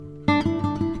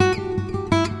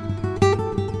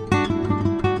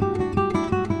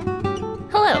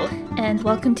and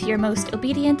welcome to your most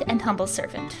obedient and humble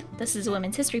servant. This is a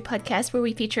women's history podcast where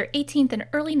we feature 18th and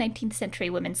early 19th century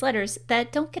women's letters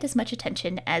that don't get as much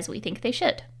attention as we think they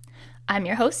should. I'm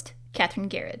your host, Catherine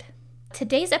Garrett.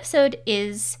 Today's episode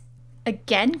is,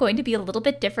 again, going to be a little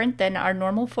bit different than our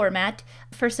normal format.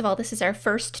 First of all, this is our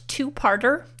first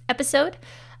two-parter episode,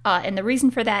 and the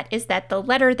reason for that is that the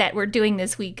letter that we're doing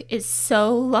this week is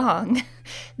so long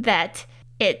that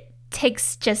it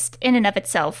takes just in and of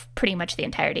itself pretty much the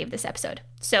entirety of this episode.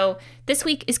 So this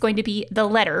week is going to be the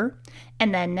letter,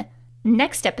 and then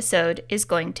next episode is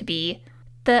going to be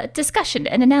the discussion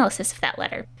and analysis of that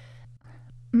letter.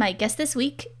 My guest this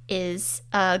week is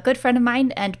a good friend of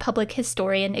mine and public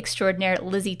historian extraordinaire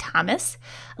Lizzie Thomas.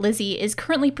 Lizzie is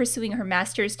currently pursuing her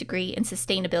master's degree in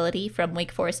sustainability from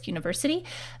Wake Forest University,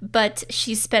 but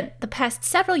she's spent the past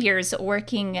several years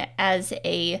working as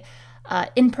a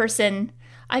in-person,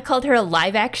 I called her a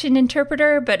live-action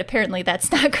interpreter, but apparently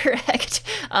that's not correct.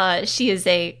 She is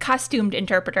a costumed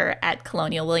interpreter at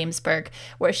Colonial Williamsburg,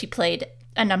 where she played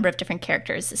a number of different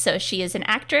characters. So she is an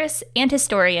actress and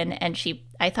historian, and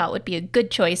I thought would be a good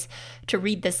choice to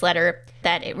read this letter,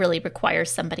 that it really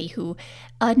requires somebody who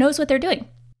knows what they're doing.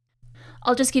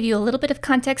 I'll just give you a little bit of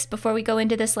context before we go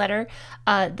into this letter.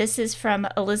 This is from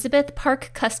Elizabeth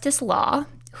Parke Custis Law,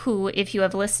 who, if you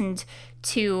have listened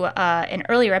to an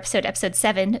earlier episode, episode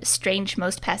 7, Strange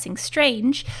Most Passing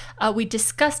Strange, we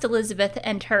discussed Elizabeth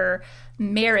and her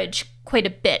marriage quite a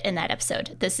bit in that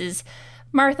episode. This is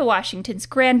Martha Washington's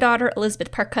granddaughter, Elizabeth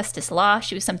Parke Custis Law.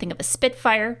 She was something of a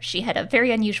spitfire. She had a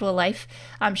very unusual life.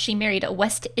 She married a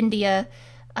West India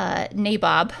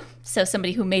nabob, so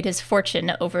somebody who made his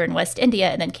fortune over in West India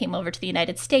and then came over to the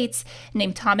United States,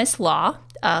 named Thomas Law,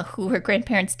 who her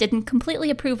grandparents didn't completely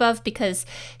approve of because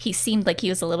he seemed like he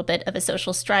was a little bit of a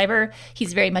social striver.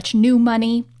 He's very much new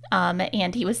money,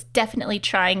 and he was definitely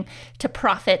trying to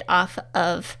profit off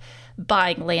of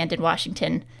buying land in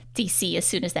Washington, D.C. as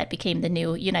soon as that became the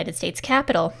new United States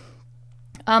capital.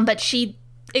 But she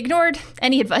ignored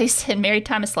any advice and married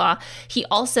Thomas Law. He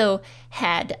also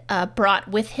had brought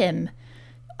with him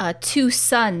 2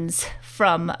 sons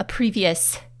from a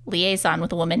previous liaison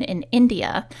with a woman in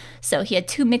India. So he had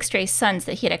 2 mixed-race sons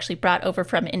that he had actually brought over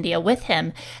from India with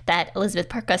him that Elizabeth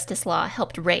Parke Custis Law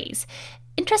helped raise.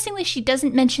 Interestingly, she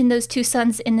doesn't mention those 2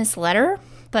 sons in this letter,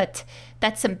 but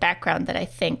that's some background that I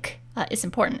think is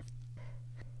important.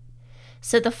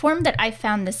 So the form that I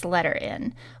found this letter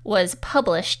in was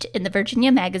published in the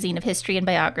Virginia Magazine of History and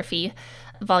Biography,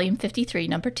 Volume 53,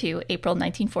 Number 2, April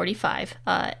 1945.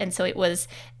 And so it was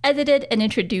edited and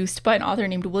introduced by an author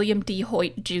named William D.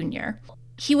 Hoyt, Jr.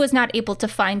 He was not able to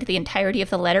find the entirety of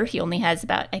the letter. He only has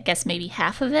about, I guess, maybe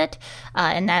half of it.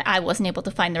 And that I wasn't able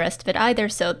to find the rest of it either.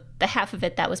 So the half of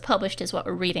it that was published is what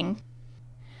we're reading.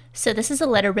 So this is a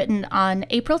letter written on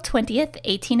April 20th,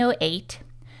 1808,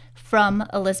 from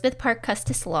Elizabeth Parke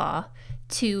Custis Law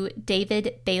to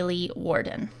David Bailey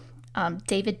Worden.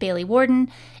 David Bailey Worden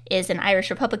is an Irish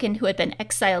Republican who had been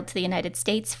exiled to the United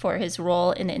States for his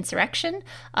role in the insurrection,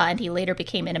 and he later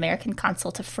became an American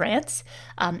consul to France.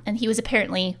 And he was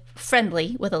apparently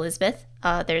friendly with Elizabeth.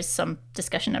 There's some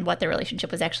discussion on what their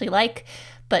relationship was actually like.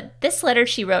 But this letter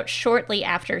she wrote shortly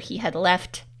after he had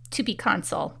left to be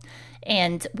consul.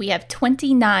 And we have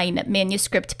 29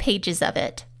 manuscript pages of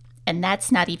it. And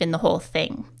that's not even the whole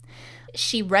thing.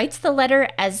 She writes the letter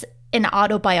as an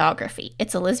autobiography.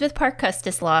 It's Elizabeth Parke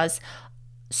Custis Law's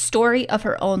story of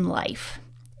her own life.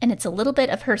 And it's a little bit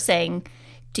of her saying,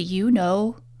 do you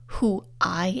know who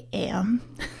I am?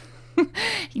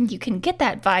 You can get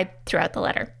that vibe throughout the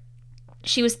letter.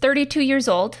 She was 32 years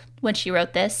old when she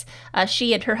wrote this.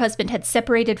 She and her husband had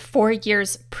separated 4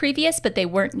 years previous, but they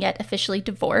weren't yet officially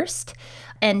divorced.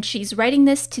 And she's writing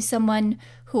this to someone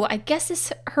who I guess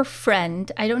is her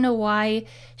friend. I don't know why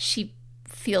she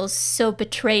feels so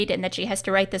betrayed and that she has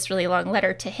to write this really long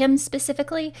letter to him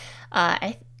specifically.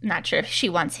 I'm not sure if she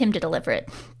wants him to deliver it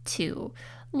to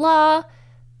Law.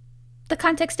 The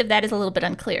context of that is a little bit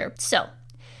unclear. So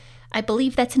I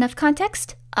believe that's enough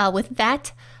context. With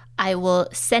that, I will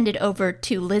send it over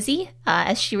to Lizzie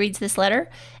as she reads this letter.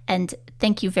 And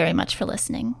thank you very much for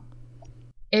listening.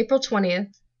 April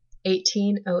 20th,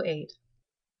 1808.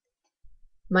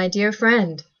 My dear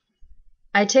friend,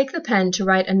 I take the pen to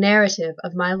write a narrative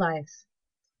of my life,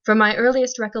 from my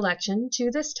earliest recollection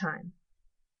to this time.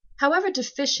 However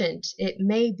deficient it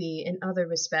may be in other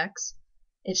respects,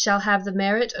 it shall have the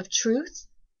merit of truth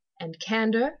and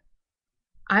candor.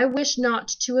 I wish not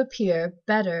to appear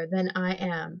better than I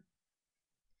am.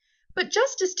 But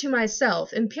justice to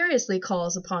myself imperiously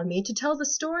calls upon me to tell the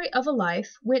story of a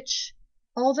life which,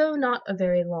 although not a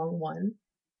very long one,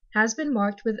 has been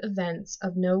marked with events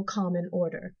of no common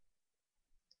order.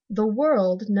 The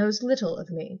world knows little of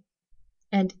me,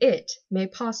 and it may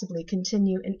possibly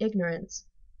continue in ignorance.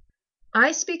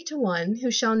 I speak to one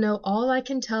who shall know all I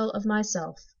can tell of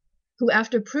myself, who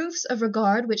after proofs of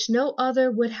regard which no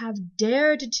other would have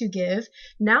dared to give,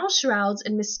 now shrouds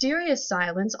in mysterious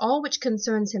silence all which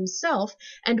concerns himself,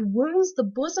 and wounds the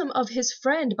bosom of his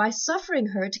friend by suffering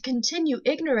her to continue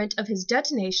ignorant of his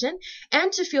detonation,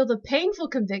 and to feel the painful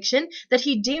conviction that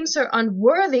he deems her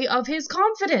unworthy of his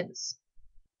confidence.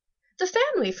 The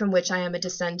family from which I am a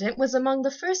descendant was among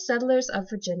the first settlers of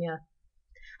Virginia.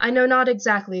 I know not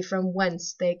exactly from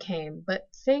whence they came, but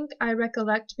think I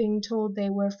recollect being told they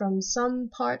were from some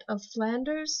part of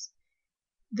Flanders.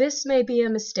 This may be a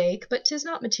mistake, but 'tis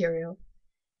not material.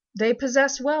 They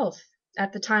possessed wealth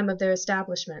at the time of their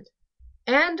establishment,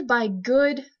 and by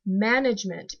good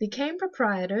management became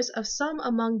proprietors of some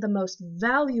among the most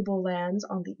valuable lands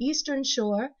on the eastern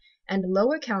shore and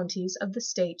lower counties of the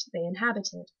state they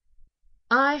inhabited.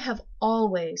 I have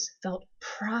always felt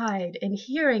pride in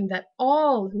hearing that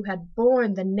all who had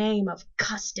borne the name of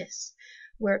Custis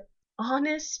were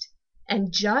honest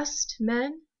and just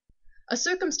men, a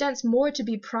circumstance more to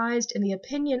be prized in the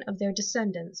opinion of their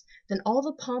descendants than all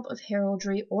the pomp of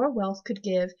heraldry or wealth could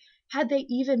give, had they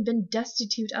even been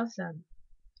destitute of them.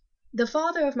 The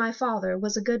father of my father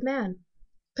was a good man,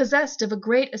 possessed of a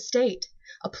great estate,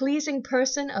 a pleasing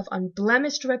person of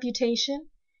unblemished reputation.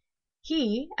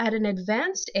 He, at an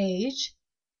advanced age,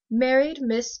 married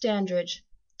Miss Dandridge,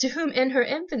 to whom in her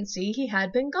infancy he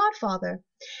had been godfather,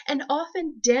 and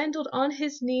often dandled on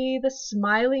his knee the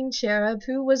smiling cherub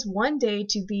who was one day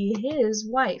to be his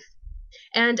wife,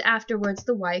 and afterwards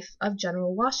the wife of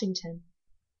General Washington.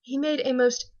 He made a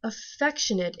most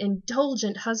affectionate,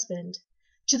 indulgent husband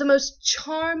to the most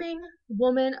charming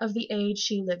woman of the age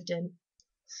she lived in.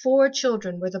 4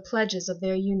 children were the pledges of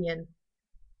their union.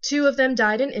 2 of them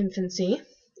died in infancy,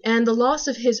 and the loss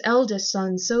of his eldest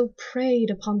son so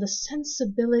preyed upon the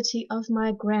sensibility of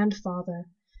my grandfather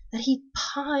that he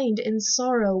pined in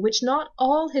sorrow which not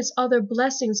all his other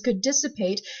blessings could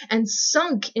dissipate, and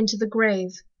sunk into the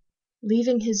grave,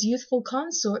 leaving his youthful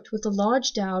consort with a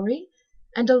large dowry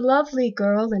and a lovely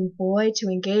girl and boy to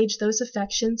engage those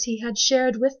affections he had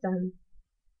shared with them.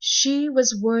 She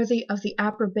was worthy of the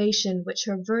approbation which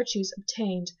her virtues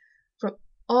obtained from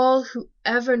all who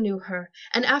ever knew her,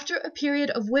 and after a period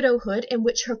of widowhood in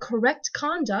which her correct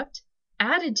conduct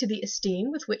added to the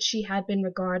esteem with which she had been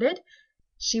regarded,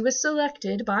 she was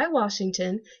selected by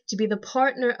Washington to be the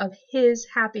partner of his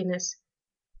happiness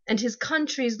and his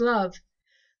country's love.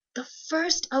 The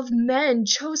first of men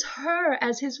chose her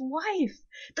as his wife,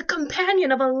 the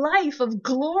companion of a life of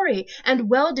glory, and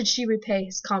well did she repay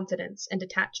his confidence and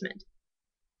attachment.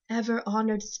 Ever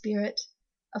honored spirit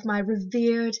of my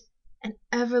revered and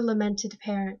ever lamented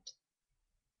parent,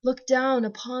 look down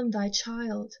upon thy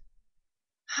child.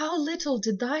 How little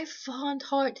did thy fond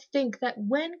heart think that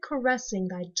when caressing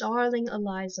thy darling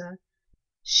Eliza,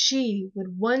 she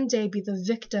would one day be the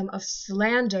victim of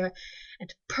slander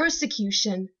and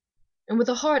persecution, and with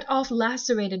a heart oft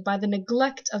lacerated by the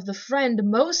neglect of the friend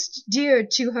most dear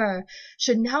to her,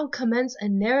 should now commence a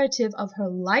narrative of her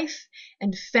life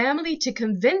and family to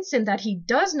convince him that he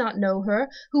does not know her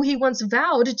who he once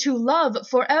vowed to love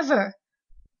forever.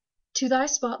 To thy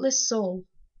spotless soul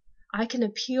I can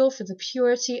appeal for the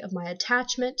purity of my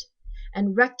attachment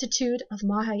and rectitude of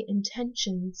my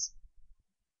intentions.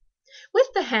 With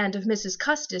the hand of Mrs.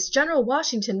 Custis, General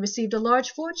Washington received a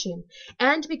large fortune,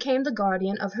 and became the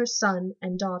guardian of her son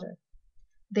and daughter.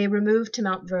 They removed to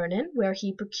Mount Vernon, where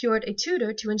he procured a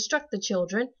tutor to instruct the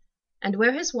children, and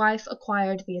where his wife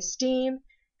acquired the esteem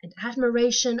and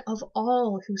admiration of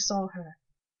all who saw her.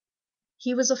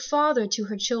 He was a father to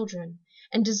her children,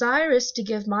 and desirous to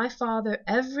give my father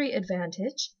every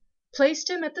advantage, placed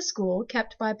him at the school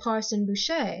kept by Parson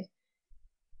Boucher.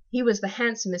 He was the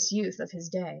handsomest youth of his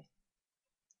day.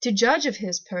 To judge of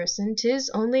his person, 'tis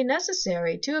only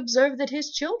necessary to observe that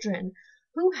his children,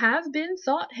 who have been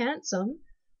thought handsome,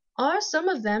 are some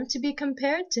of them to be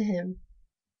compared to him.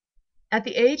 At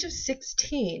the age of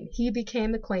 16 he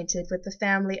became acquainted with the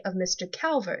family of Mr.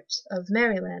 Calvert of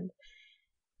Maryland,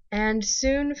 and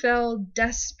soon fell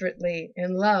desperately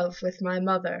in love with my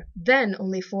mother, then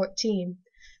only 14.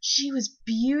 She was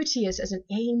beauteous as an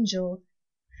angel.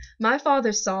 My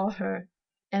father saw her,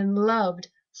 and loved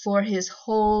for his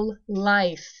whole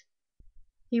life.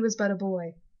 He was but a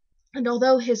boy, and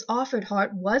although his offered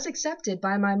heart was accepted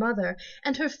by my mother,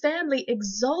 and her family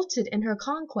exulted in her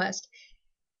conquest,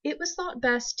 it was thought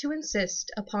best to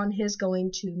insist upon his going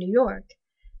to New York,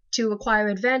 to acquire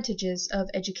advantages of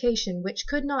education which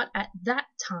could not at that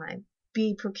time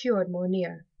be procured more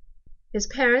near. His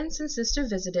parents and sister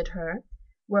visited her,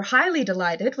 were highly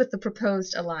delighted with the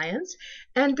proposed alliance,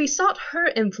 and besought her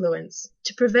influence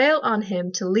to prevail on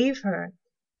him to leave her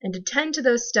and attend to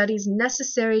those studies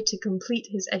necessary to complete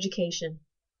his education.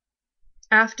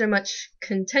 After much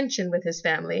contention with his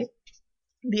family,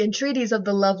 the entreaties of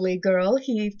the lovely girl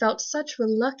he felt such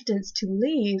reluctance to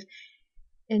leave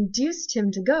induced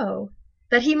him to go,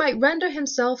 that he might render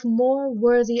himself more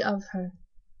worthy of her.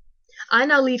 I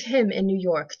now leave him in New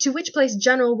York, to which place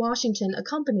General Washington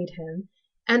accompanied him,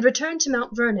 and returned to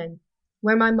Mount Vernon,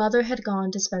 where my mother had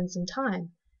gone to spend some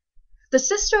time. The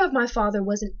sister of my father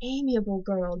was an amiable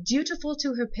girl, dutiful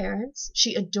to her parents.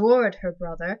 She adored her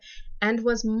brother, and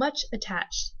was much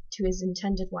attached to his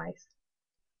intended wife.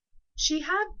 She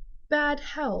had bad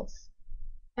health,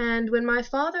 and when my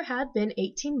father had been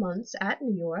 18 months at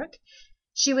New York,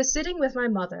 she was sitting with my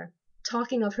mother,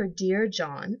 talking of her dear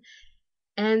John,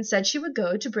 and said she would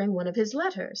go to bring one of his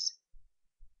letters.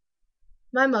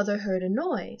 My mother heard a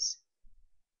noise,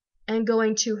 and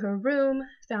going to her room,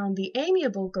 found the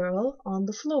amiable girl on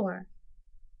the floor,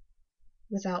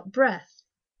 without breath.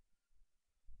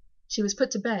 She was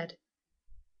put to bed.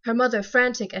 Her mother,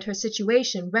 frantic at her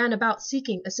situation, ran about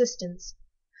seeking assistance.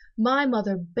 My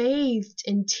mother, bathed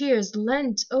in tears,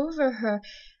 leant over her,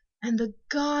 and the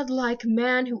godlike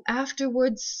man who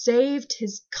afterwards saved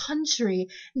his country,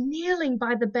 kneeling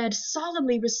by the bed,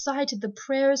 solemnly recited the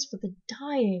prayers for the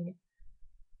dying,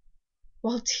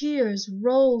 while tears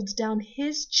rolled down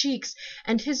his cheeks,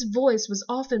 and his voice was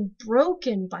often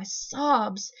broken by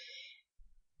sobs.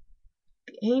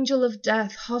 The angel of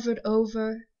death hovered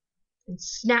over and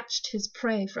snatched his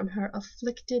prey from her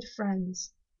afflicted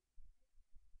friends.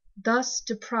 Thus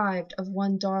deprived of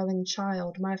one darling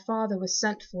child, my father was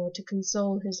sent for to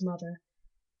console his mother.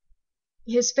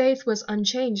 His faith was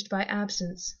unchanged by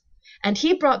absence, and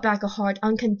he brought back a heart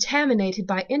uncontaminated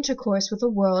by intercourse with a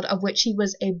world of which he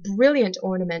was a brilliant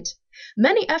ornament.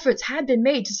 Many efforts had been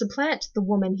made to supplant the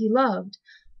woman he loved.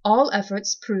 All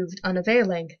efforts proved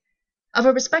unavailing. Of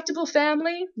a respectable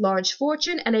family, large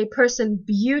fortune, and a person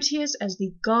beauteous as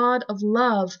the god of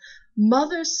love,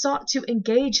 mothers sought to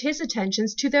engage his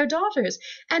attentions to their daughters,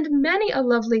 and many a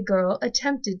lovely girl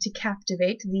attempted to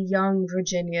captivate the young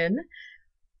Virginian.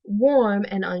 Warm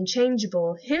and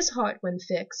unchangeable, his heart, when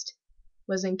fixed,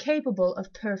 was incapable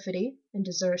of perfidy and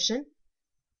desertion,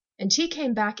 and he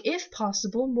came back, if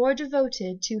possible, more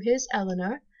devoted to his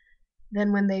Eleanor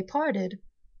than when they parted.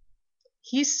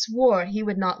 He swore he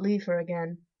would not leave her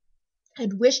again,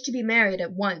 and wished to be married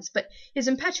at once, but his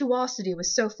impetuosity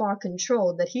was so far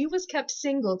controlled that he was kept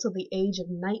single till the age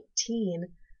of 19.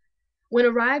 When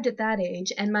arrived at that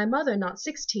age, and my mother not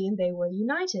 16, they were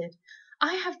united.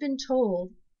 I have been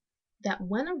told that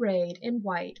when arrayed in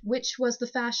white, which was the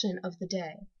fashion of the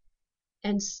day,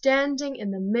 and standing in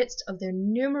the midst of their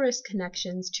numerous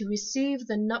connections to receive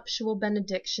the nuptial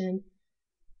benediction,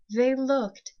 they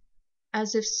looked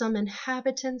as if some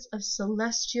inhabitants of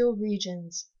celestial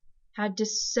regions had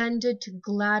descended to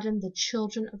gladden the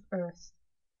children of earth.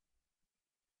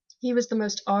 He was the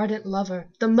most ardent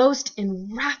lover, the most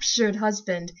enraptured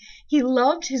husband. He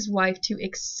loved his wife to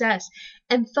excess,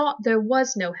 and thought there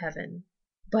was no heaven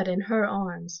but in her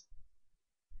arms.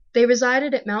 They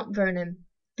resided at Mount Vernon.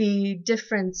 The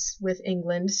difference with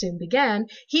England soon began.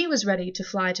 He was ready to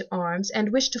fly to arms,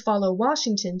 and wished to follow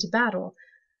Washington to battle,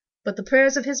 but the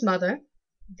prayers of his mother,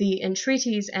 the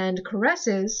entreaties and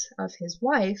caresses of his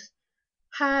wife,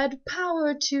 had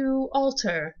power to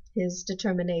alter his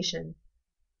determination.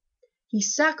 He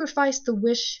sacrificed the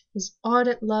wish his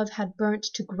ardent love had burnt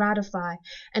to gratify,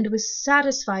 and was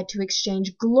satisfied to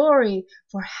exchange glory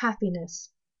for happiness.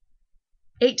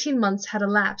 18 months had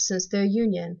elapsed since their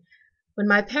union, when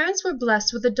my parents were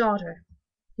blessed with a daughter.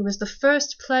 It was the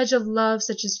first pledge of love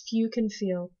such as few can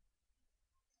feel.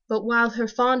 But while her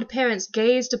fond parents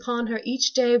gazed upon her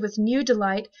each day with new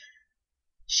delight,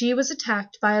 she was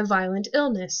attacked by a violent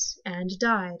illness, and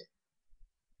died.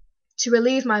 To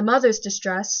relieve my mother's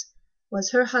distress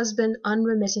was her husband's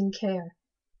unremitting care,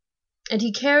 and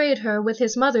he carried her with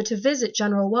his mother to visit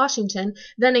General Washington,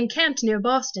 then encamped near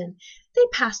Boston. They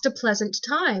passed a pleasant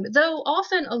time, though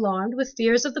often alarmed with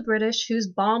fears of the British, whose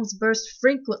bombs burst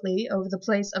frequently over the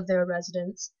place of their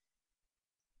residence.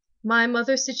 My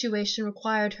mother's situation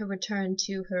required her return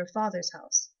to her father's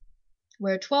house,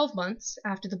 where 12 months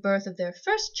after the birth of their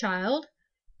first child,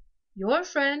 your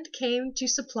friend came to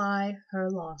supply her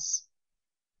loss.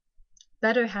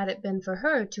 Better had it been for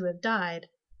her to have died,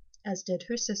 as did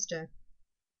her sister.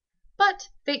 But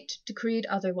fate decreed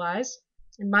otherwise,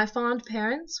 and my fond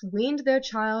parents weaned their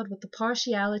child with the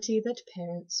partiality that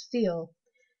parents feel.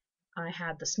 I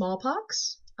had the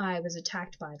smallpox, I was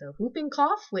attacked by the whooping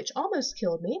cough, which almost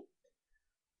killed me,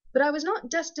 but I was not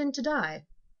destined to die,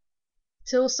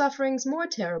 till sufferings more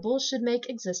terrible should make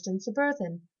existence a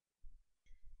burthen.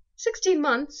 16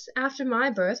 months after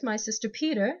my birth my sister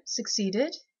Peter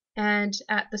succeeded, and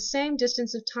at the same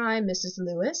distance of time Mrs.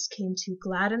 Lewis came to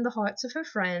gladden the hearts of her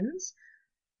friends.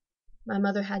 My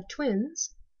mother had twins,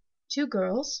 2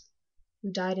 girls,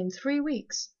 who died in 3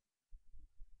 weeks,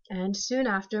 and soon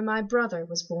after my brother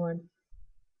was born.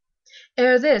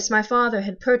 Ere this my father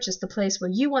had purchased the place where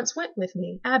you once went with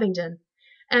me, Abingdon,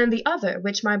 and the other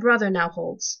which my brother now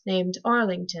holds, named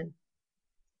Arlington,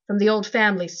 from the old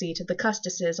family seat of the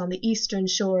Custis's on the eastern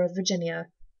shore of Virginia.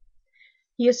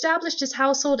 He established his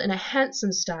household in a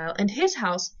handsome style, and his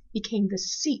house became the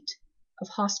seat of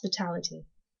hospitality.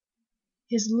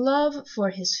 His love for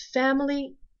his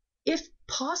family, if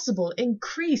possible,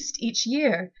 increased each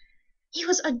year. He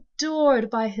was adored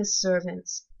by his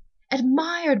servants,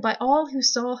 admired by all who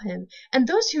saw him, and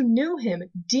those who knew him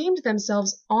deemed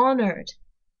themselves honored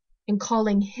in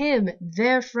calling him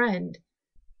their friend.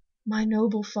 My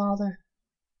noble father,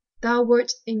 thou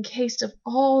wert encased of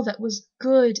all that was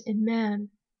good in man,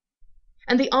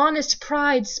 and the honest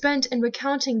pride spent in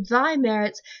recounting thy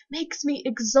merits makes me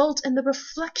exult in the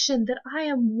reflection that I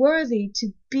am worthy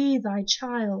to be thy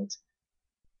child.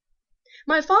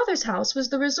 My father's house was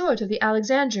the resort of the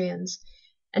Alexandrians,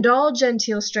 and all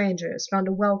genteel strangers found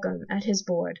a welcome at his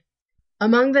board.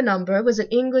 Among the number was an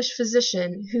English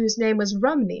physician whose name was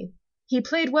Rumney. He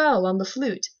played well on the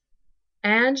flute,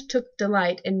 and took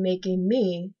delight in making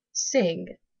me sing.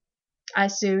 I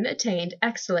soon attained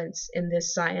excellence in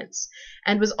this science,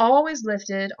 and was always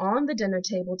lifted on the dinner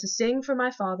table to sing for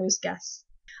my father's guests.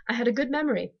 I had a good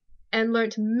memory, and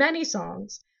learnt many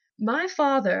songs. My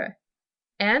father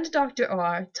and Dr.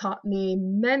 R. taught me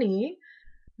many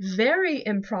very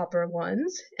improper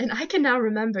ones, and I can now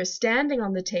remember standing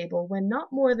on the table when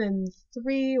not more than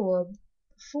 3 or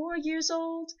 4 years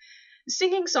old,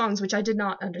 singing songs which I did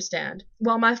not understand,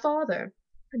 while my father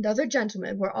and other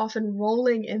gentlemen were often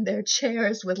rolling in their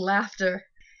chairs with laughter,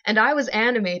 and I was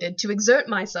animated to exert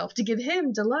myself to give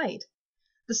him delight.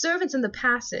 The servants in the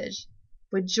passage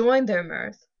would join their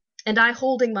mirth, and I,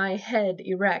 holding my head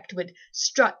erect, would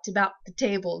strut about the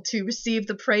table to receive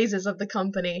the praises of the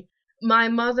company. My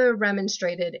mother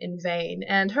remonstrated in vain,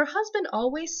 and her husband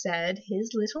always said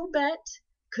his little Bet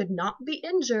could not be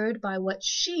injured by what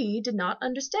she did not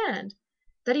understand,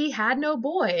 that he had no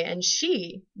boy, and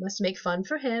she must make fun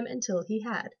for him until he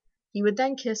had. He would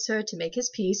then kiss her to make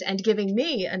his peace, and giving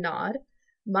me a nod,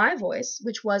 my voice,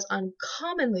 which was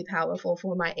uncommonly powerful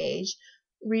for my age,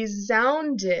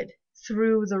 resounded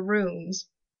through the rooms.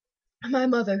 My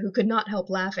mother, who could not help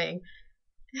laughing,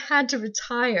 had to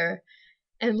retire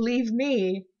and leave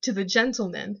me to the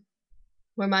gentlemen,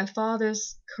 where my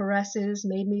father's caresses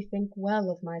made me think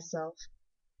well of myself.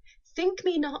 Think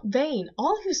me not vain.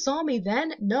 All who saw me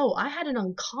then know I had an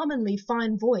uncommonly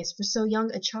fine voice for so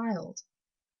young a child.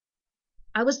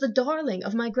 I was the darling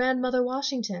of my grandmother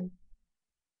Washington.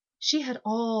 She had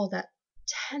all that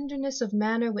tenderness of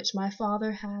manner which my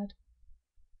father had,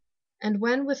 and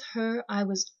when with her I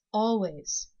was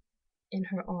always in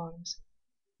her arms.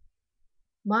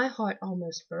 My heart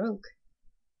almost broke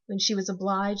when she was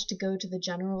obliged to go to the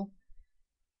general,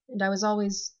 and I was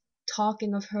always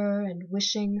talking of her and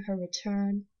wishing her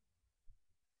return.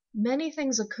 Many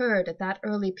things occurred at that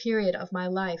early period of my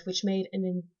life which made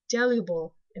an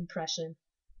indelible impression.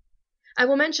 I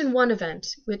will mention one event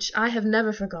which I have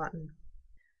never forgotten.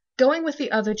 Going with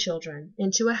the other children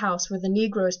into a house where the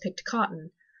negroes picked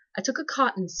cotton, I took a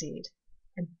cotton seed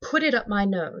and put it up my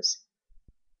nose.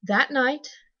 That night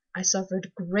I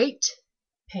suffered great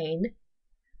pain,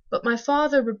 but my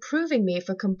father reproving me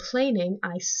for complaining,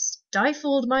 I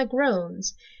stifled my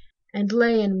groans, and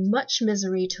lay in much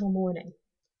misery till morning.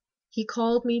 He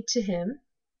called me to him,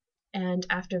 and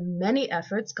after many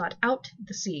efforts got out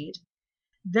the seed,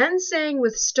 then saying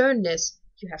with sternness,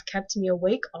 "You have kept me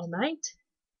awake all night,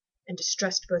 and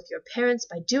distressed both your parents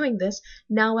by doing this.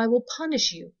 Now I will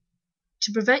punish you,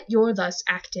 to prevent your thus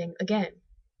acting again."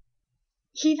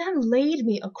 He then laid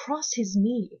me across his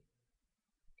knee,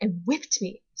 and whipped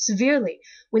me severely.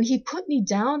 When he put me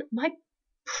down, my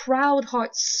proud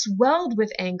heart swelled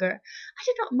with anger. I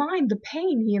did not mind the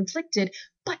pain he inflicted,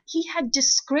 but he had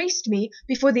disgraced me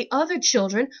before the other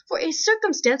children for a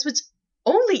circumstance which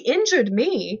only injured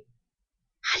me.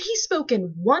 Had he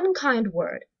spoken one kind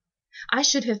word, I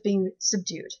should have been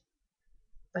subdued.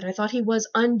 But I thought he was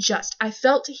unjust. I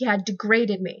felt he had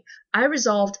degraded me. I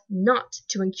resolved not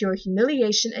to incur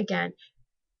humiliation again,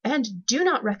 and do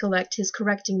not recollect his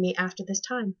correcting me after this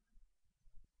time.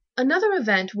 Another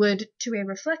event would, to a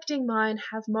reflecting mind,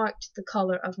 have marked the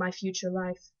color of my future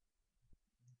life.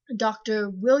 Dr.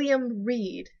 William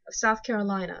Reed of South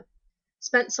Carolina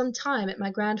spent some time at my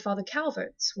grandfather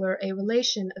Calvert's, where a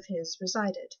relation of his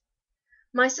resided.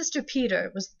 My sister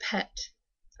Peter was the pet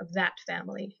of that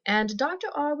family, and Dr.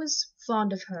 R. was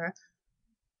fond of her,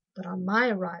 but on my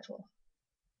arrival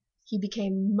he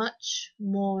became much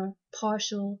more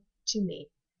partial to me.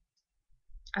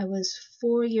 I was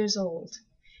 4 years old,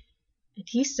 and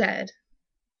he said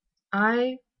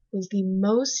I was the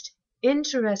most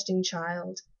interesting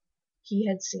child he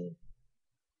had seen.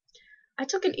 I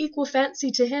took an equal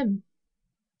fancy to him.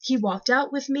 He walked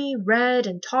out with me, read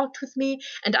and talked with me,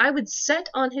 and I would sit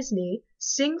on his knee,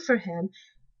 sing for him,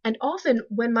 and often,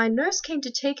 when my nurse came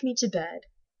to take me to bed,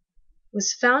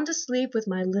 was found asleep with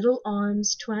my little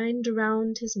arms twined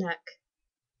around his neck.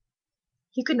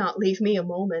 He could not leave me a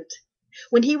moment.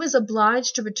 When he was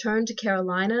obliged to return to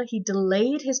Carolina, he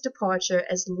delayed his departure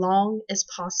as long as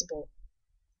possible.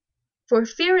 For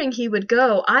fearing he would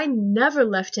go, I never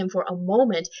left him for a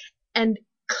moment, and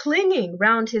clinging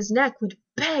round his neck would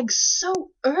beg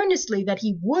so earnestly that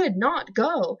he would not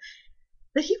go,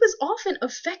 that he was often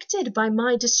affected by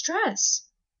my distress.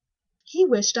 He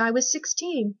wished I was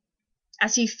 16,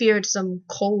 as he feared some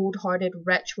cold-hearted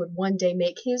wretch would one day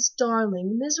make his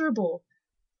darling miserable,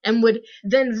 and would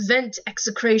then vent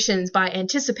execrations by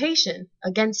anticipation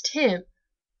against him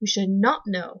who should not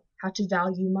know how to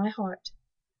value my heart.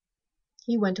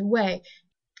 He went away,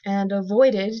 and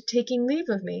avoided taking leave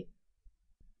of me.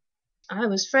 I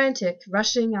was frantic,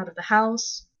 rushing out of the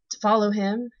house to follow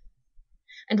him,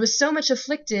 and was so much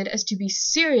afflicted as to be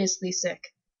seriously sick.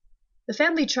 The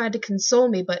family tried to console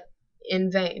me, but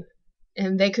in vain,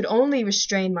 and they could only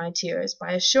restrain my tears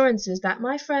by assurances that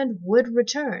my friend would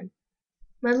return.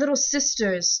 My little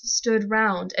sisters stood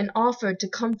round and offered to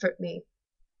comfort me.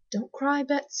 "Don't cry,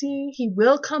 Betsy, he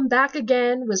will come back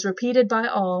again," was repeated by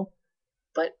all,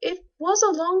 but it was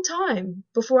a long time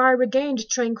before I regained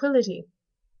tranquillity.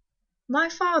 My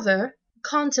father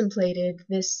contemplated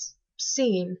this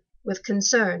scene with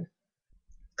concern.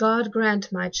 "God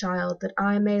grant, my child, that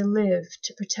I may live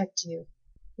to protect you.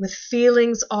 With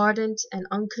feelings ardent and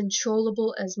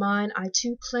uncontrollable as mine, I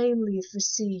too plainly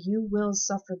foresee you will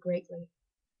suffer greatly.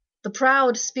 The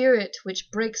proud spirit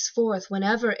which breaks forth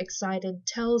whenever excited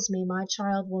tells me my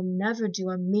child will never do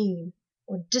a mean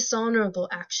or dishonorable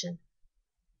action,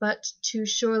 but too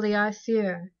surely I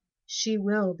fear she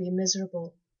will be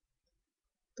miserable."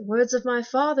 The words of my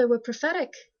father were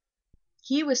prophetic.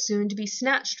 He was soon to be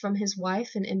snatched from his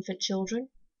wife and infant children.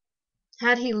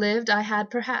 Had he lived, I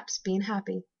had perhaps been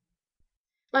happy.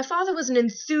 My father was an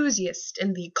enthusiast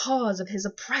in the cause of his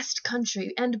oppressed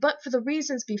country, and but for the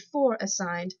reasons before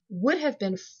assigned, would have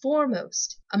been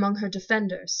foremost among her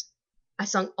defenders. I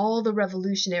sung all the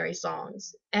revolutionary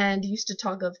songs, and used to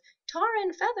talk of tar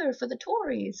and feather for the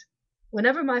Tories.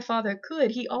 Whenever my father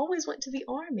could, he always went to the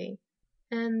army,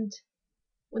 and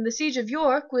when the siege of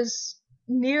York was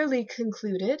nearly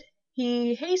concluded,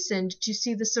 he hastened to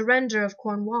see the surrender of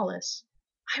Cornwallis.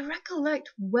 I recollect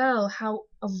well how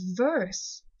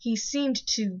averse he seemed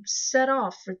to set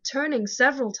off, returning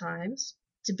several times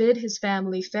to bid his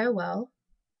family farewell.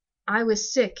 I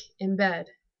was sick in bed,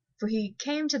 for he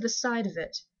came to the side of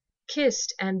it,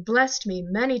 kissed and blessed me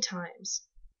many times,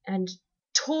 and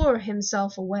tore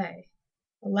himself away.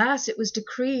 Alas, it was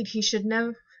decreed he should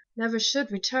never should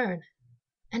return,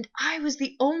 and I was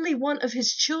the only one of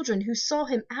his children who saw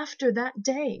him after that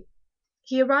day.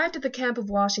 He arrived at the camp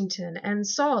of Washington, and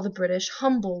saw the British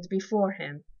humbled before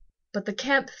him, but the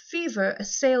camp fever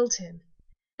assailed him,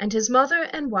 and his mother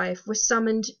and wife were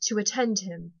summoned to attend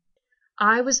him.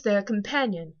 I was their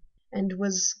companion, and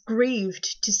was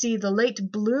grieved to see the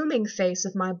late blooming face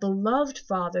of my beloved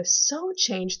father so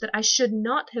changed that I should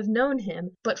not have known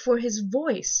him but for his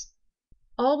voice.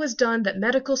 All was done that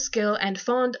medical skill and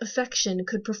fond affection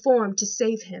could perform to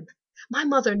save him. My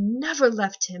mother never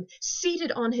left him.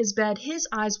 Seated on his bed, his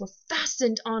eyes were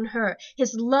fastened on her.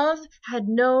 His love had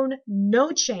known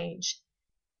no change.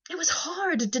 It was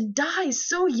hard to die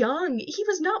so young. He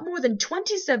was not more than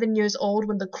 27 years old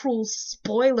when the cruel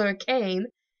spoiler came,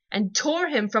 and tore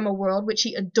him from a world which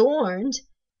he adorned.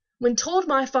 When told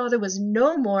my father was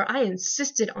no more, I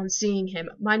insisted on seeing him.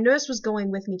 My nurse was going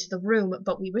with me to the room,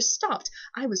 but we were stopped.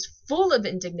 I was full of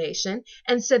indignation,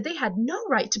 and said they had no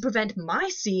right to prevent my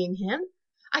seeing him.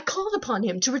 I called upon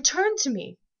him to return to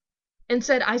me, and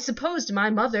said I supposed my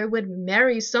mother would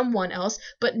marry someone else,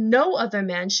 but no other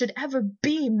man should ever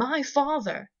be my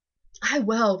father. I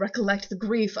well recollect the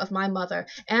grief of my mother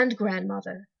and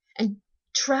grandmother, and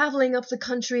travelling up the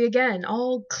country again,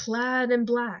 all clad in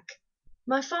black.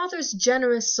 My father's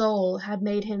generous soul had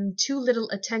made him too little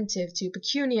attentive to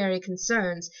pecuniary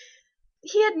concerns.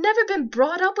 He had never been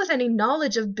brought up with any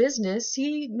knowledge of business.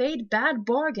 He made bad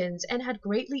bargains, and had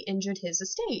greatly injured his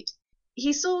estate.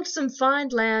 He sold some fine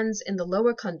lands in the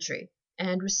lower country,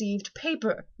 and received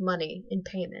paper money in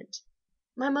payment.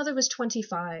 My mother was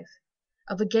 25,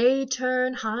 of a gay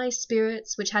turn, high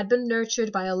spirits, which had been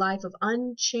nurtured by a life of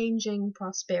unchanging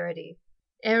prosperity.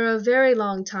 Ere a very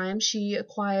long time she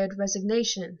acquired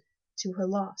resignation to her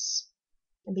loss,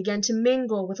 and began to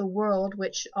mingle with a world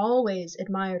which always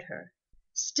admired her.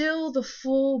 Still the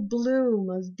full bloom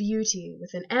of beauty,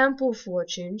 with an ample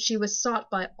fortune, she was sought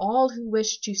by all who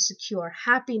wished to secure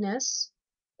happiness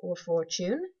or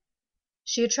fortune.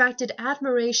 She attracted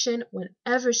admiration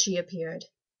whenever she appeared,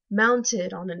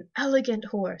 mounted on an elegant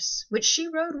horse, which she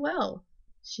rode well.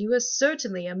 She was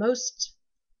certainly a most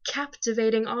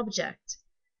captivating object.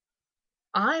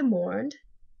 I mourned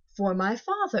for my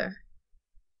father,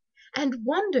 and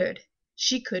wondered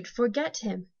she could forget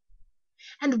him.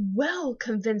 And well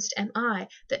convinced am I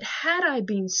that had I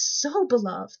been so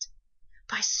beloved,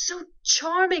 by so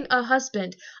charming a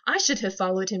husband, I should have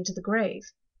followed him to the grave.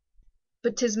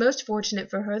 But 'tis most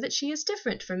fortunate for her that she is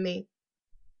different from me,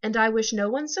 and I wish no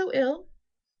one so ill,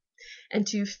 and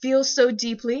to feel so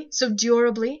deeply, so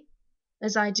durably,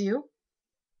 as I do.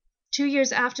 2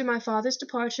 years after my father's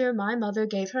departure, my mother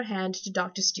gave her hand to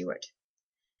Dr. Stewart.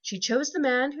 She chose the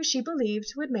man who she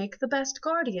believed would make the best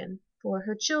guardian for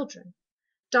her children.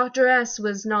 Dr. S.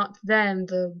 was not then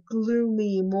the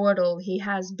gloomy mortal he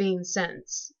has been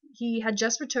since. He had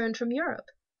just returned from Europe,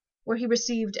 where he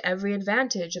received every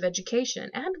advantage of education,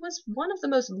 and was one of the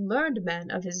most learned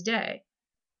men of his day.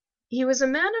 He was a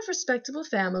man of respectable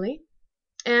family,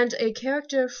 and a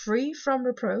character free from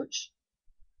reproach.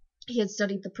 He had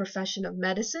studied the profession of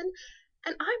medicine,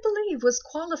 and I believe was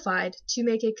qualified to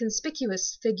make a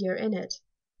conspicuous figure in it.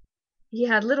 He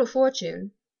had little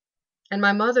fortune, and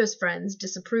my mother's friends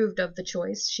disapproved of the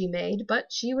choice she made,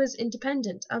 but she was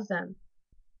independent of them,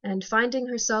 and finding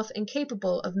herself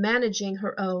incapable of managing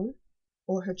her own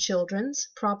or her children's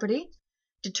property,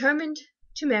 determined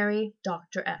to marry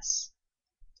Dr. S.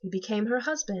 He became her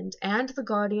husband and the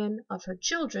guardian of her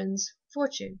children's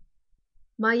fortune.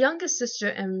 My youngest sister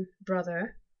and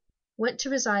brother went to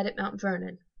reside at Mount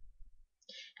Vernon,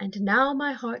 and now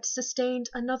my heart sustained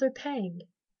another pang.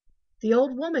 The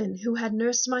old woman who had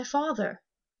nursed my father,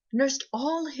 nursed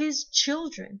all his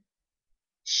children,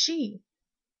 she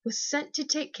was sent to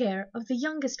take care of the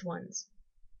youngest ones.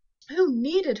 Who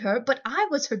needed her? But I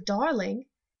was her darling,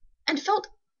 and felt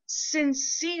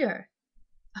sincere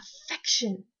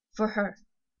affection for her.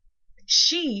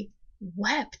 She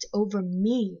wept over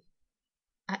me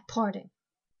at parting,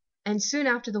 and soon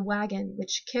after the wagon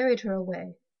which carried her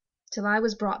away, till I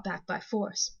was brought back by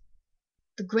force.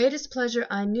 The greatest pleasure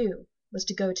I knew was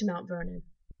to go to Mount Vernon,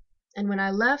 and when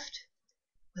I left,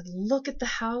 would look at the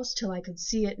house till I could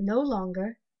see it no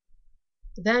longer,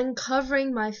 then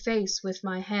covering my face with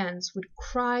my hands, would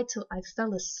cry till I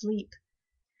fell asleep.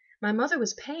 My mother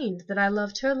was pained that I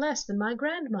loved her less than my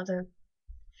grandmother.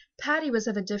 Patty was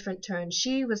of a different turn.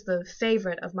 She was the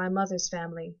favourite of my mother's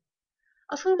family,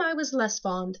 of whom I was less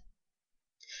fond.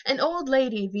 An old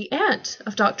lady, the aunt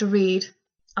of Dr. Reed,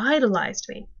 idolized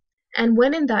me, and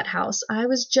when in that house I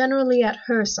was generally at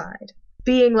her side.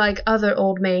 Being like other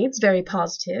old maids, very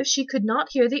positive, she could not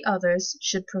hear the others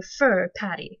should prefer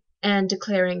Patty, and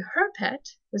declaring her pet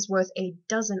was worth a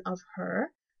dozen of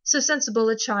her, so sensible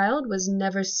a child was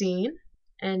never seen,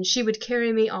 and she would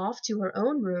carry me off to her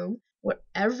own room, where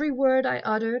every word I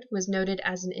uttered was noted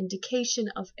as an indication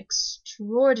of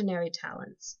extraordinary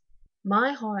talents.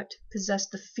 My heart possessed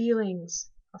the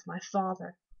feelings of my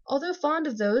father. Although fond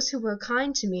of those who were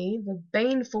kind to me, the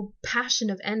baneful passion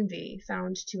of envy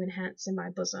found to enhance in my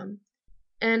bosom,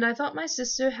 and I thought my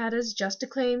sister had as just a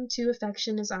claim to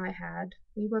affection as I had.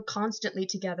 We were constantly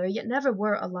together, yet never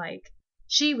were alike.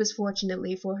 She was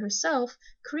fortunately for herself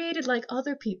created like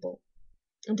other people,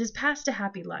 and has passed a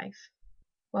happy life,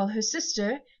 while her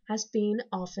sister has been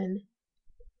often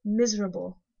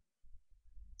miserable.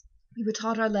 We were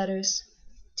taught our letters,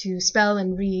 to spell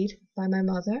and read, by my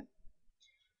mother,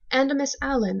 and a Miss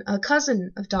Allen, a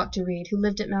cousin of Dr. Reed, who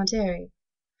lived at Mount Airy,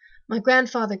 my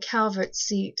grandfather Calvert's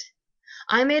seat.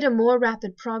 I made a more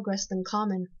rapid progress than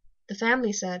common, the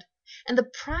family said, and the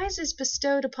prizes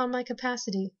bestowed upon my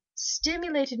capacity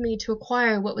stimulated me to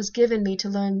acquire what was given me to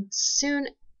learn soon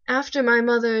After my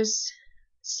mother's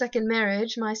second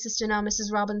marriage, my sister, now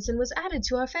Mrs. Robinson, was added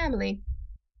to our family.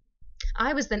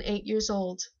 I was then 8 years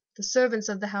old. The servants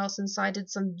of the house incited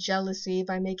some jealousy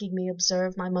by making me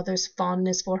observe my mother's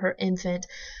fondness for her infant,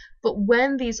 but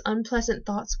when these unpleasant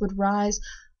thoughts would rise,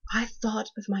 I thought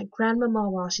of my Grandmamma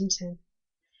Washington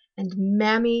and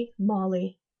Mammy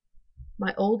Molly,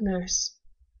 my old nurse,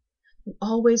 who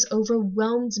always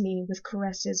overwhelmed me with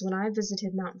caresses when I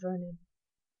visited Mount Vernon,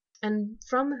 and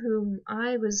from whom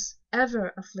I was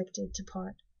ever afflicted to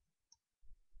part.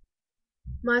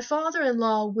 My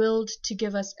father-in-law willed to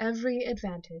give us every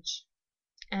advantage,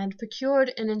 and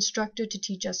procured an instructor to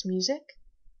teach us music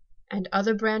and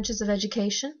other branches of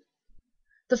education.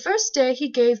 The first day he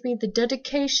gave me the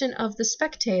dedication of the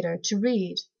Spectator to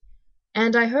read,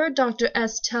 and I heard Dr.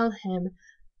 S. tell him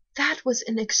that was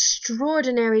an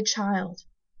extraordinary child,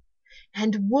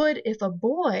 and would, if a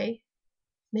boy,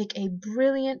 make a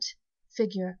brilliant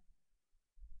figure.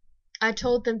 I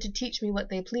told them to teach me what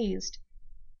they pleased,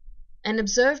 and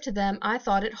observed to them I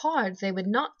thought it hard they would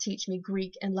not teach me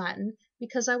Greek and Latin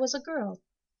because I was a girl.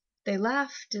 They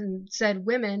laughed and said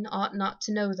women ought not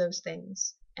to know those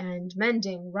things, and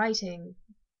mending, writing,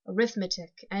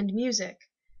 arithmetic, and music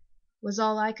was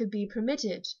all I could be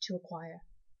permitted to acquire.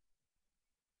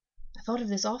 I thought of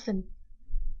this often,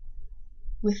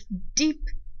 with deep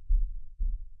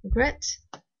regret,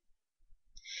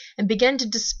 and began to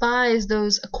despise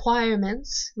those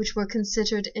acquirements which were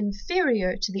considered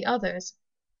inferior to the others.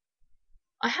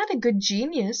 I had a good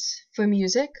genius for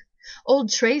music.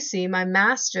 Old Tracy, my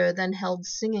master, then held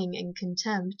singing in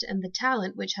contempt, and the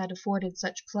talent which had afforded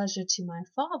such pleasure to my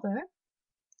father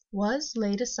was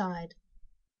laid aside.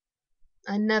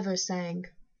 I never sang,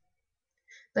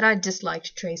 but I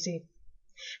disliked Tracy,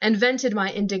 and vented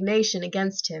my indignation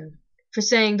against him for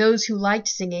saying those who liked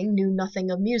singing knew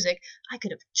nothing of music. I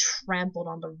could have trampled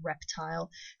on the reptile,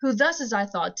 who thus, as I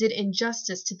thought, did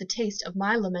injustice to the taste of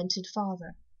my lamented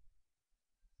father.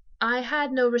 I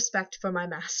had no respect for my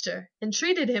master, and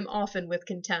treated him often with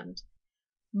contempt.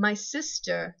 My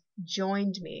sister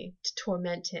joined me to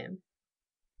torment him.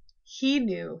 He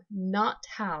knew not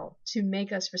how to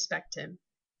make us respect him.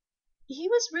 He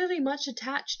was really much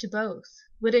attached to both,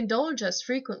 would indulge us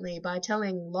frequently by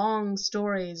telling long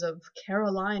stories of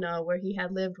Carolina, where he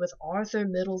had lived with Arthur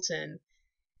Middleton.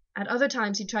 At other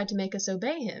times he tried to make us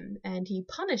obey him, and he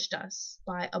punished us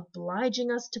by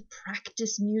obliging us to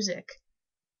practice music.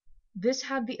 This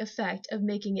had the effect of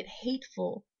making it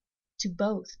hateful to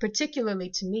both, particularly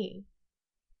to me.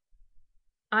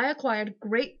 I acquired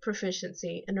great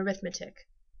proficiency in arithmetic,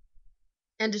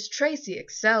 and as Tracy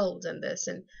excelled in this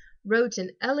and wrote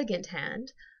an elegant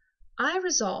hand, I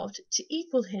resolved to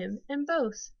equal him in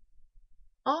both.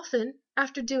 Often,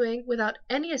 after doing, without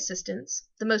any assistance,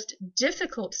 the most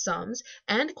difficult sums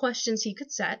and questions he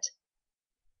could set,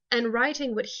 and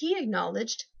writing what he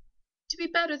acknowledged to be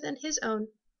better than his own,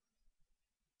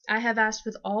 I have asked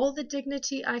with all the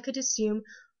dignity I could assume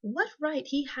what right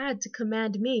he had to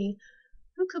command me,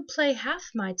 who could play half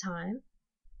my time,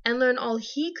 and learn all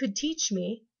he could teach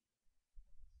me.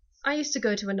 I used to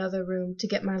go to another room to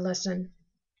get my lesson,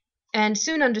 and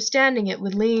soon understanding it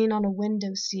would lean on a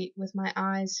window seat with my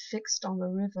eyes fixed on the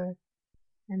river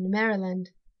and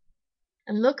Maryland,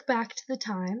 and look back to the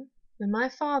time when my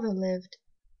father lived,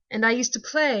 and I used to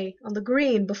play on the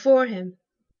green before him.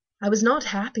 I was not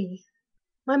happy.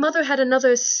 My mother had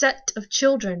another set of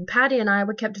children. Patty and I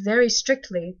were kept very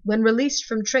strictly. When released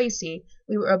from Tracy,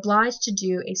 we were obliged to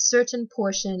do a certain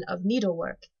portion of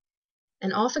needlework,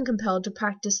 and often compelled to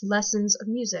practice lessons of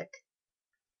music.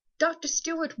 Dr.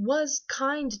 Stewart was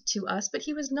kind to us, but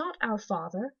he was not our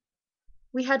father.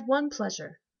 We had one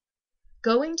pleasure,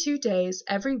 going 2 days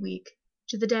every week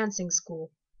to the dancing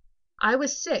school. I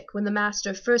was sick when the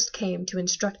master first came to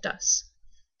instruct us,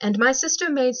 and my sister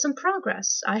made some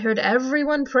progress. I heard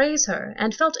everyone praise her,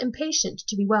 and felt impatient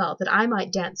to be well, that I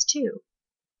might dance too.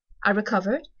 I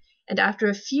recovered, and after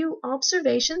a few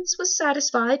observations was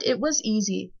satisfied it was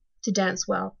easy to dance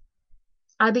well.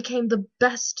 I became the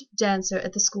best dancer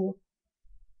at the school,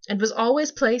 and was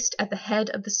always placed at the head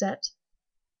of the set.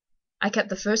 I kept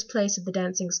the first place at the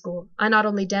dancing school. I not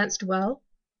only danced well,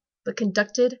 but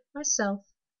conducted myself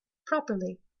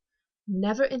properly,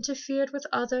 never interfered with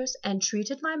others, and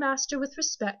treated my master with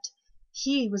respect.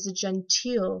 He was a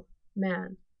genteel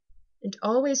man, and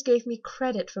always gave me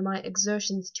credit for my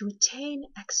exertions to attain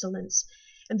excellence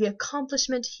in the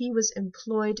accomplishment he was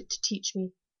employed to teach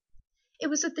me. It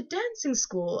was at the dancing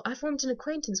school I formed an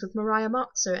acquaintance with Maria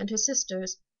Moxer and her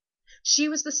sisters. She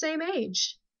was the same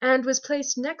age, and was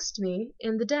placed next me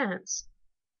in the dance.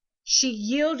 She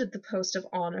yielded the post of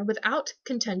honor without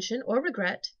contention or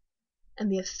regret,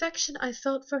 and the affection I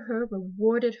felt for her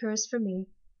rewarded hers for me.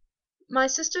 My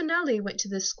sister Nellie went to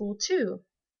this school too,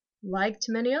 like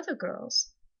many other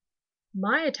girls.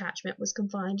 My attachment was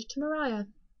confined to Maria.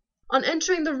 On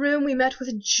entering the room we met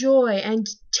with joy, and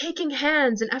taking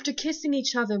hands, and after kissing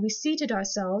each other, we seated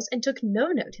ourselves and took no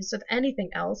notice of anything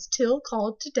else till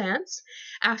called to dance,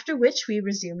 after which we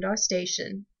resumed our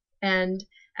station, and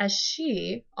as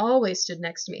she always stood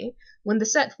next me, when the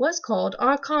set was called,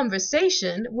 our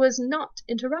conversation was not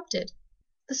interrupted.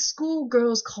 The school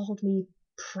girls called me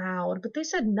proud, but they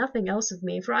said nothing else of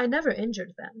me, for I never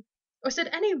injured them, or said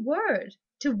any word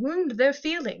to wound their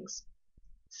feelings.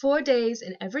 4 days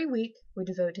in every week were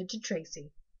devoted to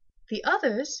Tracy. The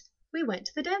others we went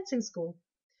to the dancing school.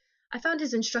 I found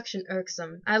his instruction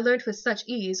irksome. I learnt with such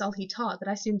ease all he taught that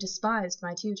I soon despised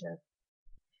my tutor.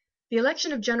 The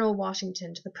election of General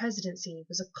Washington to the presidency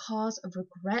was a cause of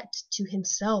regret to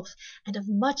himself and of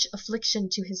much affliction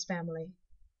to his family.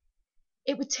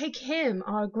 It would take him,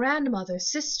 our grandmother,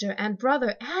 sister, and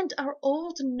brother, and our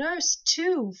old nurse,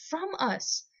 too, from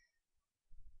us.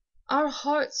 Our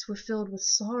hearts were filled with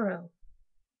sorrow.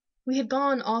 We had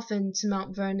gone often to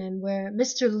Mount Vernon, where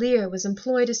Mr. Lear was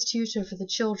employed as tutor for the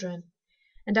children,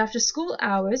 and after school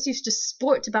hours used to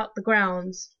sport about the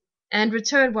grounds, and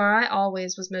return where I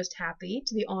always was most happy,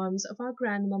 to the arms of our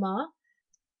grandmamma.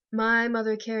 My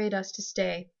mother carried us to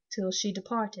stay till she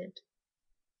departed,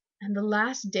 and the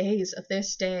last days of their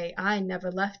stay I never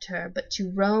left her, but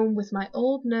to roam with my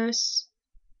old nurse,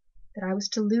 that I was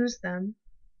to lose them.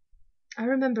 I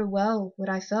remember well what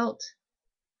I felt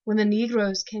when the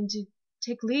negroes came to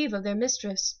take leave of their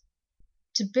mistress,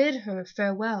 to bid her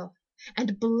farewell,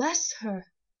 and bless her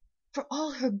for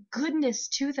all her goodness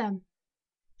to them.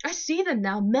 I see them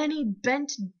now, many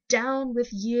bent down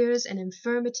with years and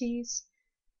infirmities,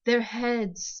 their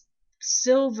heads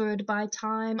silvered by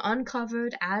time,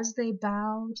 uncovered as they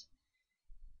bowed,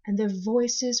 and their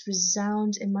voices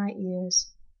resound in my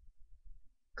ears.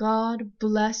 God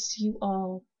bless you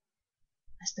all.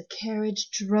 As the carriage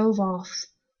drove off,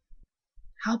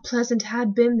 how pleasant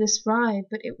had been this ride,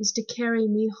 but it was to carry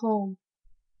me home,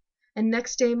 and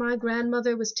next day my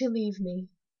grandmother was to leave me.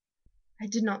 I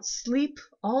did not sleep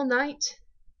all night,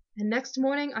 and next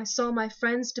morning I saw my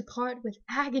friends depart with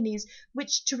agonies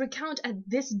which, to recount at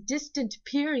this distant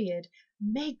period,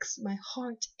 makes my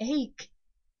heart ache.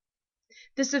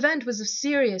 This event was of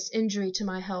serious injury to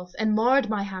my health, and marred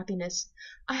my happiness.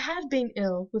 I had been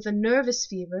ill with a nervous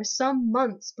fever some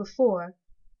months before.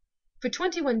 For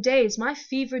 21 days my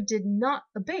fever did not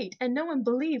abate, and no one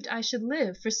believed I should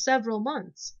live for several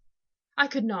months. I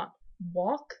could not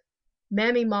walk.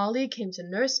 Mammy Molly came to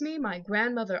nurse me, my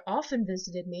grandmother often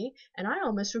visited me, and I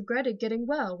almost regretted getting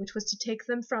well, which was to take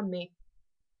them from me.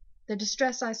 The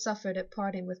distress I suffered at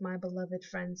parting with my beloved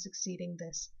friends succeeding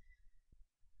this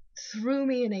threw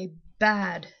me in a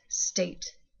bad state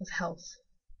of health.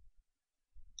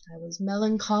 I was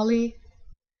melancholy,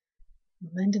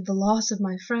 lamented the loss of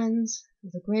my friends,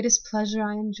 and the greatest pleasure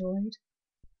I enjoyed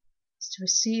was to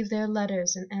receive their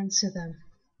letters and answer them.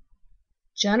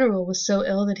 General was so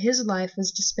ill that his life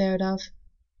was despaired of,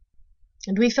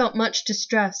 and we felt much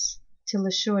distress till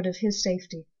assured of his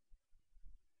safety.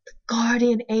 The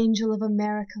guardian angel of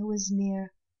America was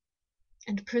near,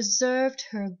 and preserved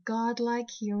her godlike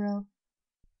hero.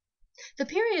 The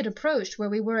period approached where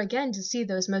we were again to see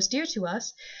those most dear to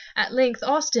us. At length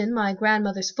Austin, my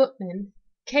grandmother's footman,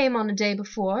 came on a day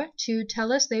before to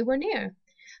tell us they were near.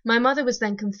 My mother was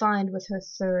then confined with her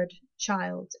 3rd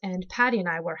child, and Patty and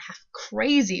I were half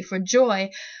crazy for joy.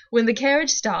 When the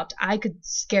carriage stopped, I could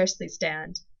scarcely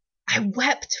stand. I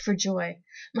wept for joy.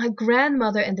 My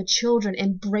grandmother and the children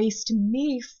embraced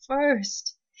me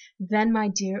first, then my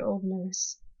dear old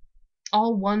nurse.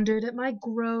 All wondered at my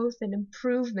growth and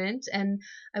improvement, and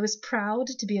I was proud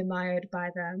to be admired by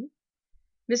them.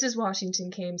 Mrs.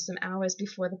 Washington came some hours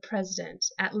before the president.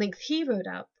 At length he rode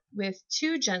up with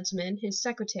 2 gentlemen, his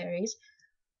secretaries.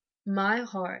 My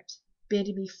heart bid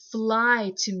me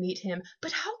fly to meet him,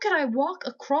 but how could I walk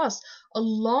across a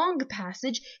long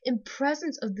passage in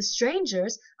presence of the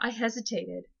strangers? I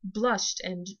hesitated, blushed,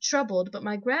 and trembled, but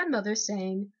my grandmother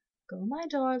saying, "Go, my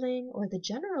darling, or the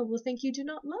general will think you do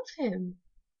not love him,"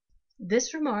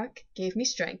 this remark gave me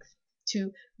strength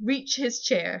to reach his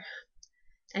chair,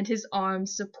 and his arm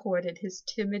supported his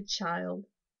timid child.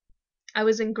 I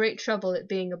was in great trouble at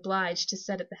being obliged to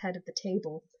sit at the head of the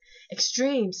table.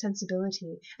 Extreme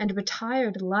sensibility and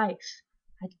retired life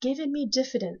had given me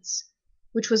diffidence,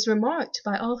 which was remarked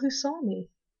by all who saw me,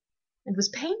 and was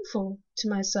painful to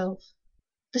myself.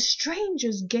 The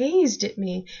strangers gazed at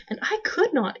me, and I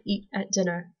could not eat at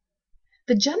dinner.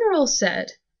 The general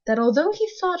said that although he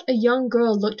thought a young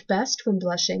girl looked best when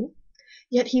blushing,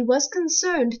 yet he was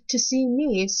concerned to see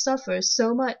me suffer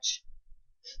so much.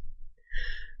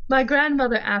 My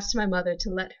grandmother asked my mother to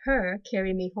let her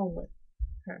carry me home with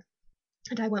her,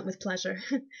 and I went with pleasure.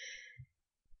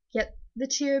 Yet the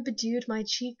tear bedewed my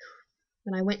cheek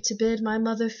when I went to bid my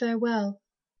mother farewell.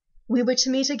 We were to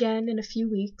meet again in a few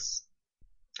weeks.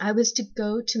 I was to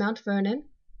go to Mount Vernon,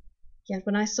 yet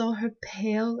when I saw her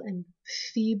pale and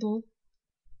feeble,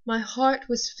 my heart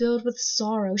was filled with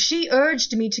sorrow. She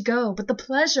urged me to go, but the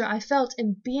pleasure I felt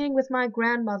in being with my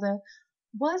grandmother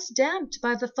was damped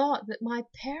by the thought that my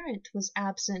parent was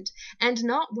absent and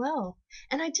not well,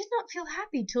 and I did not feel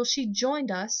happy till she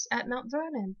joined us at Mount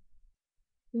Vernon.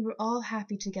 We were all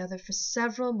happy together for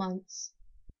several months,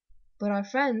 but our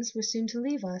friends were soon to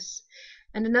leave us,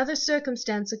 and another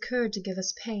circumstance occurred to give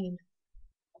us pain.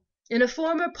 In a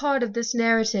former part of this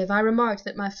narrative I remarked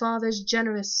that my father's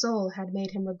generous soul had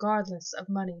made him regardless of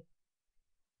money,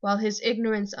 while his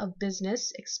ignorance of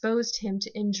business exposed him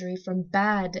to injury from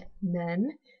bad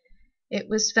men. It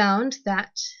was found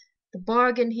that the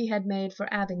bargain he had made for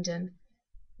Abingdon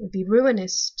would be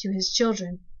ruinous to his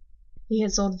children. He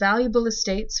had sold valuable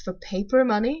estates for paper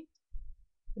money,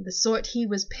 and the sort he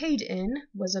was paid in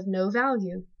was of no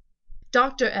value.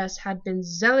 Dr. S. had been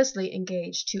zealously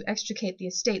engaged to extricate the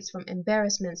estates from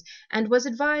embarrassments, and was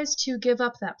advised to give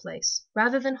up that place,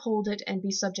 rather than hold it and be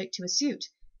subject to a suit,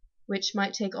 which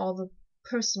might take all the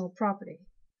personal property.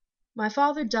 My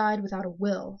father died without a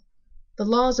will. The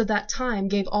laws of that time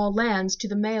gave all lands to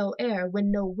the male heir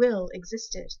when no will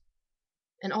existed,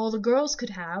 and all the girls could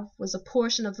have was a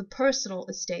portion of the personal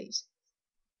estate.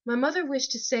 My mother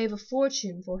wished to save a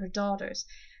fortune for her daughters,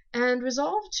 and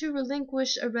resolved to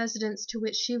relinquish a residence to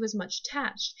which she was much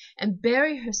attached, and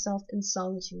bury herself in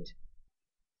solitude.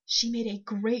 She made a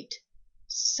great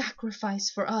sacrifice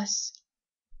for us.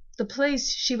 The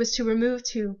place she was to remove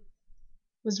to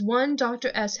was one Dr.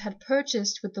 S. had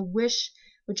purchased with the wish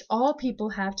which all people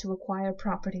have to acquire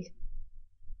property.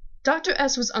 Dr.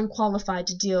 S. was unqualified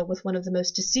to deal with one of the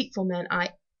most deceitful men I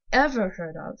ever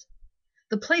heard of.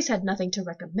 The place had nothing to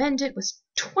recommend it, was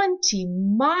 20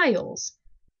 miles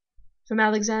from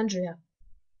Alexandria.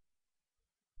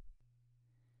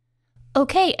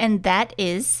 Okay, and that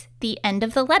is the end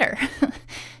of the letter.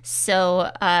 So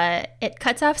it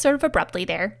cuts off sort of abruptly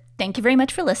there. Thank you very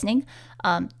much for listening.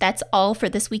 That's all for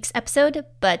this week's episode,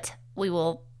 but we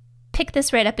will pick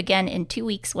this right up again in 2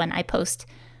 weeks when I post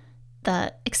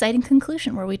the exciting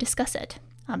conclusion where we discuss it.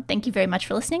 Thank you very much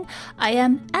for listening. I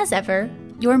am, as ever,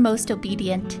 your most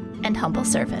obedient and humble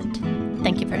servant.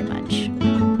 Thank you very much.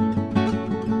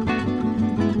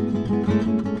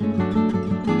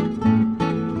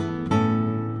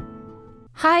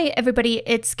 Hi, everybody.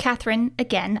 It's Catherine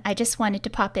again. I just wanted to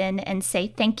pop in and say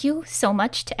thank you so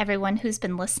much to everyone who's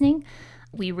been listening.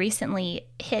 We recently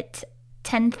hit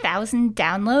 10,000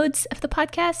 downloads of the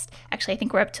podcast. Actually, I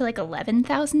think we're up to like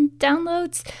 11,000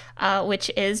 downloads, which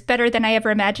is better than I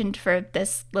ever imagined for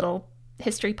this little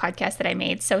history podcast that I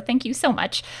made. So thank you so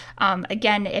much.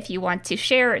 Again, if you want to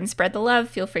share and spread the love,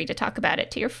 feel free to talk about it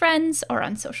to your friends or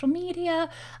on social media.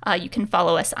 You can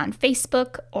follow us on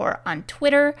Facebook or on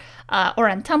Twitter or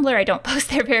on Tumblr. I don't post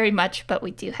there very much, but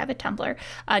we do have a Tumblr.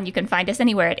 And you can find us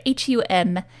anywhere at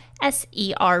HUMSERVT.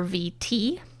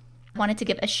 Wanted to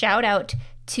give a shout out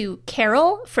to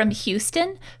Carol from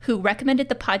Houston, who recommended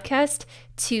the podcast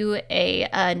to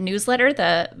a newsletter,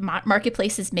 the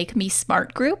Marketplace's Make Me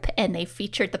Smart group, and they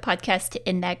featured the podcast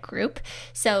in that group.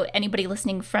 So anybody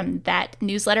listening from that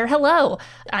newsletter, hello.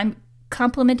 I'm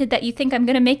complimented that you think I'm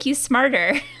going to make you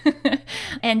smarter.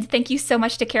 And thank you so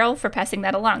much to Carol for passing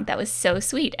that along. That was so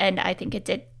sweet, and I think it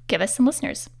did give us some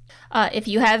listeners. If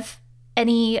you have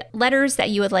any letters that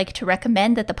you would like to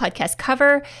recommend that the podcast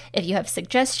cover, if you have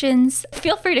suggestions,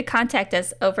 feel free to contact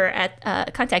us over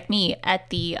at contact me at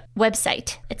the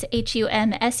website. It's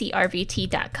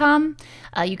humservt.com.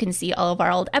 You can see all of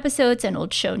our old episodes and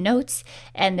old show notes,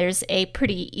 and there's a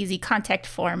pretty easy contact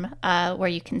form where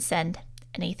you can send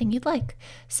anything you'd like.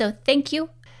 So thank you.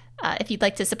 If you'd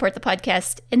like to support the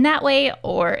podcast in that way,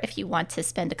 or if you want to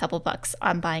spend a couple bucks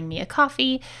on buying me a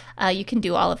coffee, you can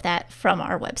do all of that from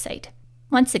our website.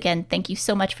 Once again, thank you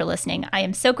so much for listening. I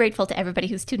am so grateful to everybody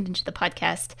who's tuned into the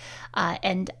podcast,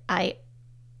 and I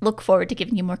look forward to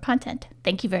giving you more content.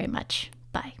 Thank you very much.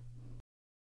 Bye.